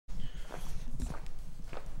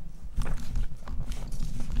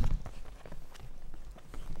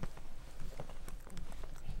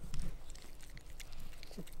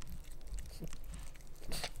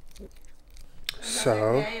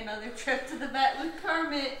So another trip to the vet with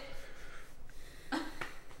Kermit.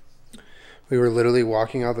 we were literally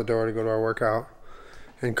walking out the door to go to our workout,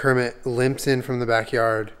 and Kermit limps in from the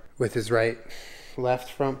backyard with his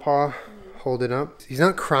left front paw holding up. He's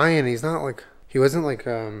not crying. He's not like, he wasn't like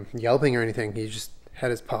yelping or anything. He just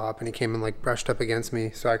had his paw up and he came and like brushed up against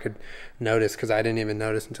me so I could notice, because I didn't even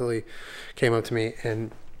notice until he came up to me.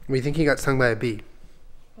 And we think he got stung by a bee.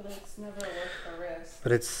 But it's never worth the risk.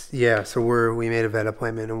 But it's, yeah, so we made a vet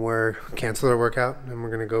appointment and we're canceled our workout and we're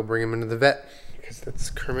going to go bring him into the vet because that's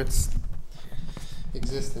Kermit's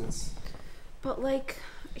existence. But like,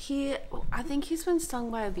 I think he's been stung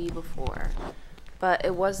by a bee before, but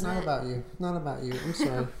it wasn't. Not about you. Not about you. I'm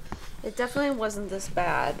sorry. It definitely wasn't this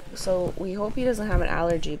bad. So we hope he doesn't have an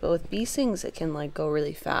allergy, but with bee stings, it can like go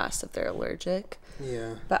really fast if they're allergic.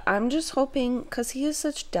 Yeah. But I'm just hoping, because he has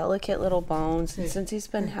such delicate little bones, and since he's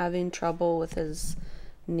been having trouble with his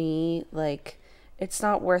knee, like, it's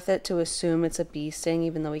not worth it to assume it's a bee sting,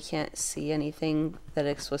 even though we can't see anything that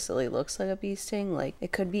explicitly looks like a bee sting. Like,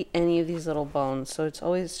 it could be any of these little bones, so it's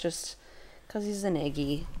always just, because he's an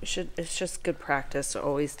eggy, it's just good practice to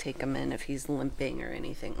always take him in if he's limping or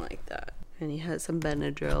anything like that. And he has some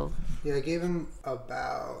Benadryl. Yeah, I gave him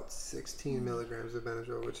about 16 milligrams of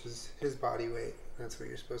Benadryl, which is his body weight. That's what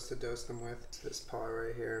you're supposed to dose them with. It's this paw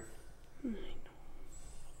right here. I know.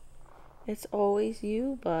 It's always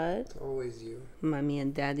you, bud. It's always you. Mommy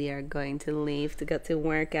and Daddy are going to leave to go to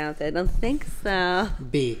work out. I don't think so.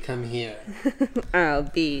 B, come here. Oh,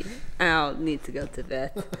 B. I'll need to go to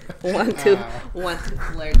vet. Want to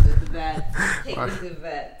flirt with the vet. Take me to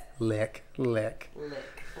vet. Lick. Lick.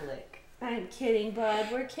 I'm kidding, bud.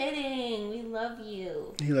 We're kidding. We love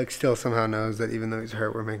you. He like still somehow knows that even though he's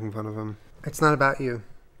hurt, we're making fun of him. It's not about you.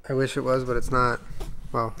 I wish it was, but it's not.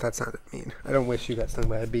 Well, that sounded mean. I don't wish you got stung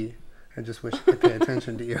by a bee. I just wish I could pay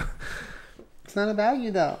attention to you. It's not about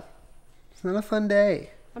you, though. It's not a fun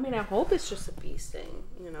day. I mean, I hope it's just a bee sting,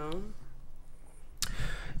 you know?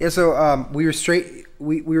 Yeah, so we were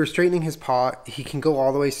straightening his paw. He can go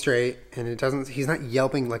all the way straight, and he's not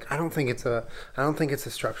yelping. Like, I don't think it's a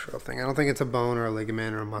structural thing. I don't think it's a bone or a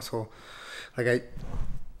ligament or a muscle. Like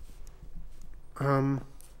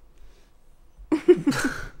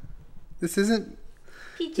this isn't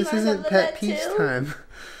pet peach time.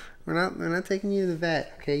 We're not taking you to the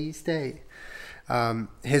vet. Okay, you stay.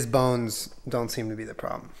 His bones don't seem to be the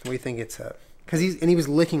problem. We think it's because he was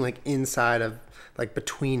licking like inside of, like,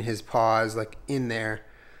 between his paws, like in there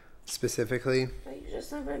specifically. But you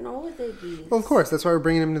just never know with iggies. Well, of course, that's why we're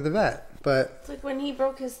bringing him to the vet. But it's like when he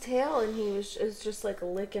broke his tail and it's just like a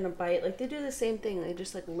lick and a bite. Like, they do the same thing. They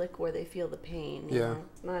just like lick where they feel the pain. You know?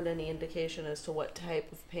 It's not any indication as to what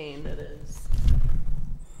type of pain it is.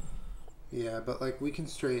 Yeah, but like we can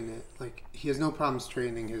straighten it. Like, he has no problem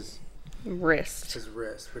straightening his wrist,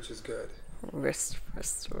 which is good. Wrist.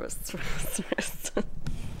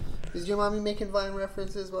 Is your mommy making Vine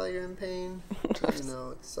references while you're in pain? You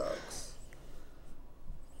know, it sucks.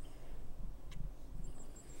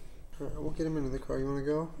 Alright, we'll get him into the car. You want to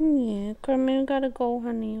go? Yeah, Carmen, gotta go,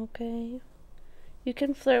 honey, okay? You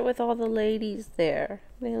can flirt with all the ladies there.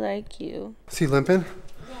 They like you. Is he limping?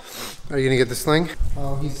 Are you going to get the sling?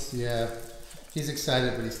 Oh, he's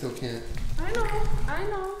excited, but he still can't. I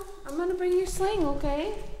know. I'm gonna bring your sling,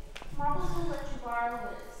 okay? Mama's gonna let you borrow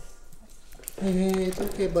this. Hey, it's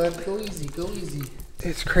okay, bud. Go easy.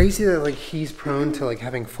 It's crazy that like he's prone to like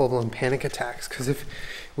having full-blown panic attacks, because if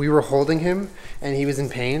we were holding him and he was in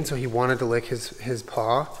pain, so he wanted to lick his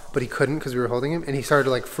paw, but he couldn't because we were holding him, and he started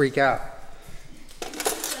to like freak out. Like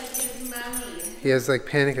his mommy. He has like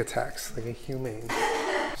panic attacks, like a human.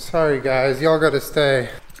 Sorry guys, y'all gotta stay.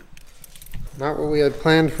 Not what we had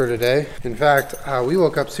planned for today. In fact, we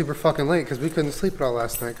woke up super fucking late because we couldn't sleep at all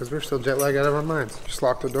last night because we were still jet lagged out of our minds. Just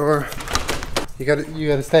lock the door. You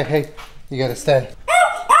gotta stay. Hey, you gotta stay.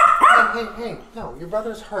 Hey, no, your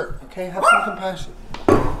brother's hurt, okay? Have some compassion.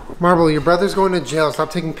 Marble, your brother's going to jail.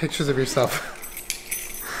 Stop taking pictures of yourself.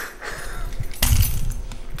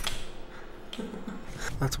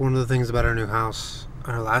 That's one of the things about our new house.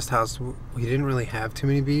 Our last house, we didn't really have too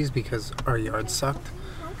many bees because our yard sucked.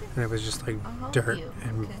 And it was just like dirt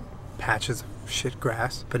and patches of shit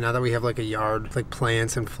grass. But now that we have like a yard, like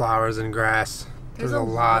plants and flowers and grass, there's a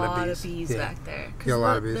lot of bees back there. Yeah, a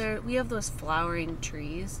lot of bees. We have those flowering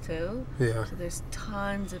trees too. Yeah. So there's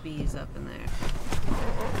tons of bees up in there.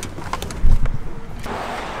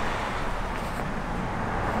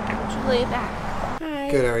 Lay back.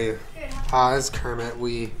 Hi. Good, how are you? Good. It's Kermit.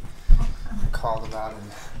 We called about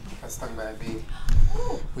and got stung by a bee.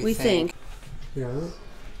 We think. Yeah.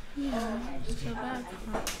 Yeah, so bad.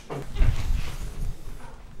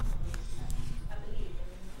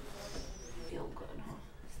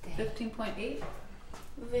 15.8?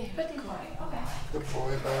 Very 15.8, okay. Good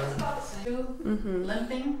boy, bud. About the same.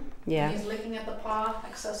 Limping? Yeah. He's licking at the paw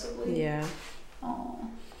excessively? Yeah. Oh.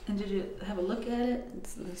 And did you have a look at it?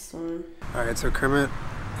 It's this one. All right, so Kermit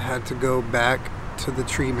had to go back to the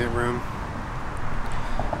treatment room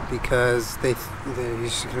because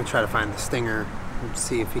he's gonna try to find the stinger and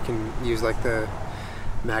see if he can use like the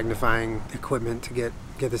magnifying equipment to get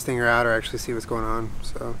the stinger out or actually see what's going on.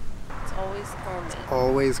 So It's always Kermit.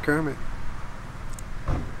 always Kermit.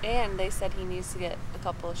 And they said he needs to get a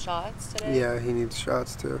couple of shots today. Yeah, he needs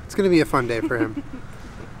shots too. It's gonna be a fun day for him.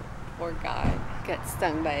 Poor guy. Gets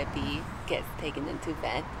stung by a bee, gets taken into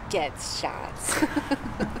vet, gets shots.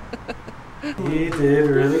 He did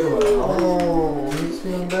really well. Oh, he's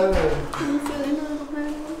feeling better. You feeling a little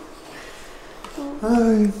better?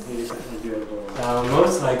 Hi.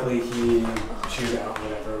 Most likely he chewed out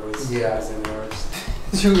whatever was in yours.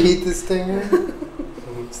 Did you eat the stinger?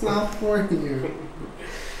 It's not for you.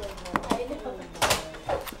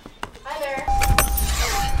 Hi there.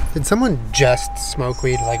 Did someone just smoke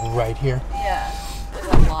weed like right here? Yeah,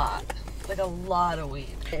 like a lot. Like a lot of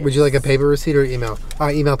weed. Would you like a paper receipt or email?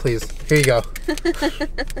 Email, please. Here you go.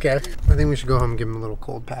 Okay. I think we should go home and give him a little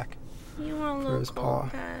cold pack. You want a For little his cold paw.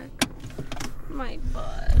 pack? My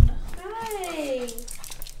bud. Hi.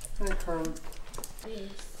 Hi, Kermit.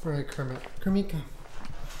 All right, Kermit. Kermit, come.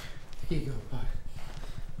 Here you go, bud.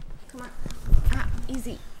 Come on. Ah,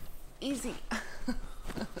 easy. Easy. I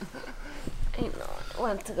know. I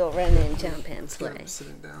want to go run and jump and Let's get play. him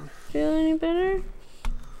sitting down. Feel any better?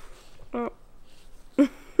 Oh.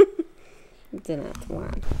 Didn't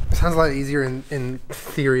want. Sounds a lot easier in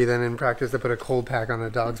theory than in practice to put a cold pack on a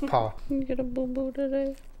dog's paw. You get a boo-boo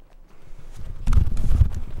today?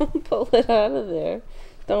 Don't pull it out of there.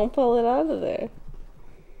 Don't pull it out of there.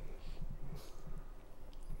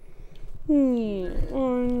 Yeah,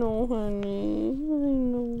 I know, honey. I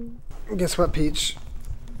know. Guess what, Peach?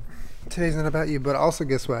 Today's not about you, but also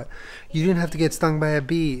guess what? You didn't have to get stung by a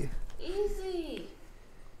bee. Easy.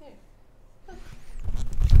 Here.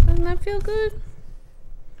 Doesn't that feel good?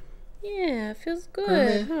 Yeah, it feels good,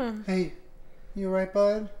 Kermit, huh? hey, you alright,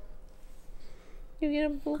 bud? You get a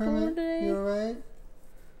boo-boo Kermit, today? you alright?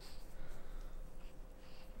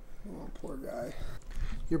 Oh, poor guy.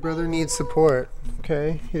 Your brother needs support,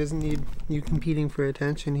 okay? He doesn't need you competing for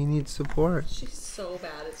attention. He needs support. She's so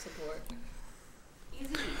bad at support. Easy.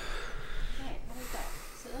 Okay, like that.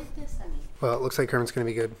 Sit like this, honey. Well, it looks like Kermit's going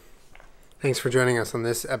to be good. Thanks for joining us on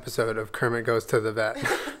this episode of Kermit Goes to the Vet,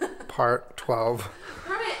 part 12.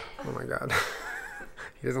 Kermit! Oh my god.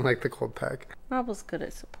 He doesn't like the cold pack. Rob good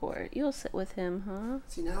at support. You'll sit with him, huh?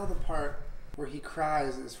 See, now the part where he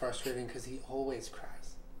cries is frustrating because he always cries.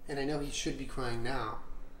 And I know he should be crying now.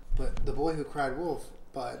 But the boy who cried wolf,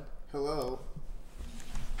 Bud, hello.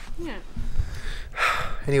 Yeah.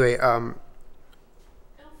 Anyway, It'll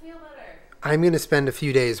feel better. I'm going to spend a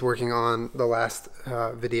few days working on the last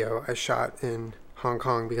video I shot in Hong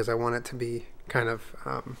Kong because I want it to be kind of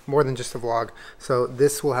more than just a vlog. So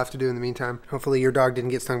this we'll have to do in the meantime. Hopefully your dog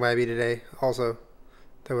didn't get stung by a bee today. Also,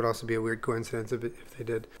 that would also be a weird coincidence if they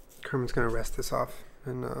did. Kermit's going to rest this off.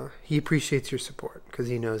 And he appreciates your support because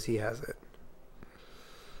he knows he has it.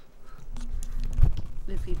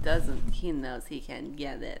 If he doesn't, he knows he can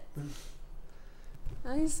get it.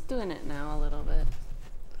 Oh, he's doing it now a little bit.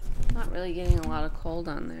 Not really getting a lot of cold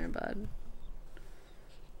on there, bud.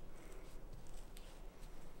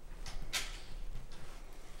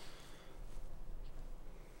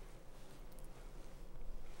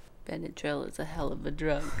 Benadryl is a hell of a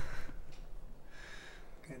drug.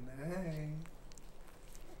 Good night.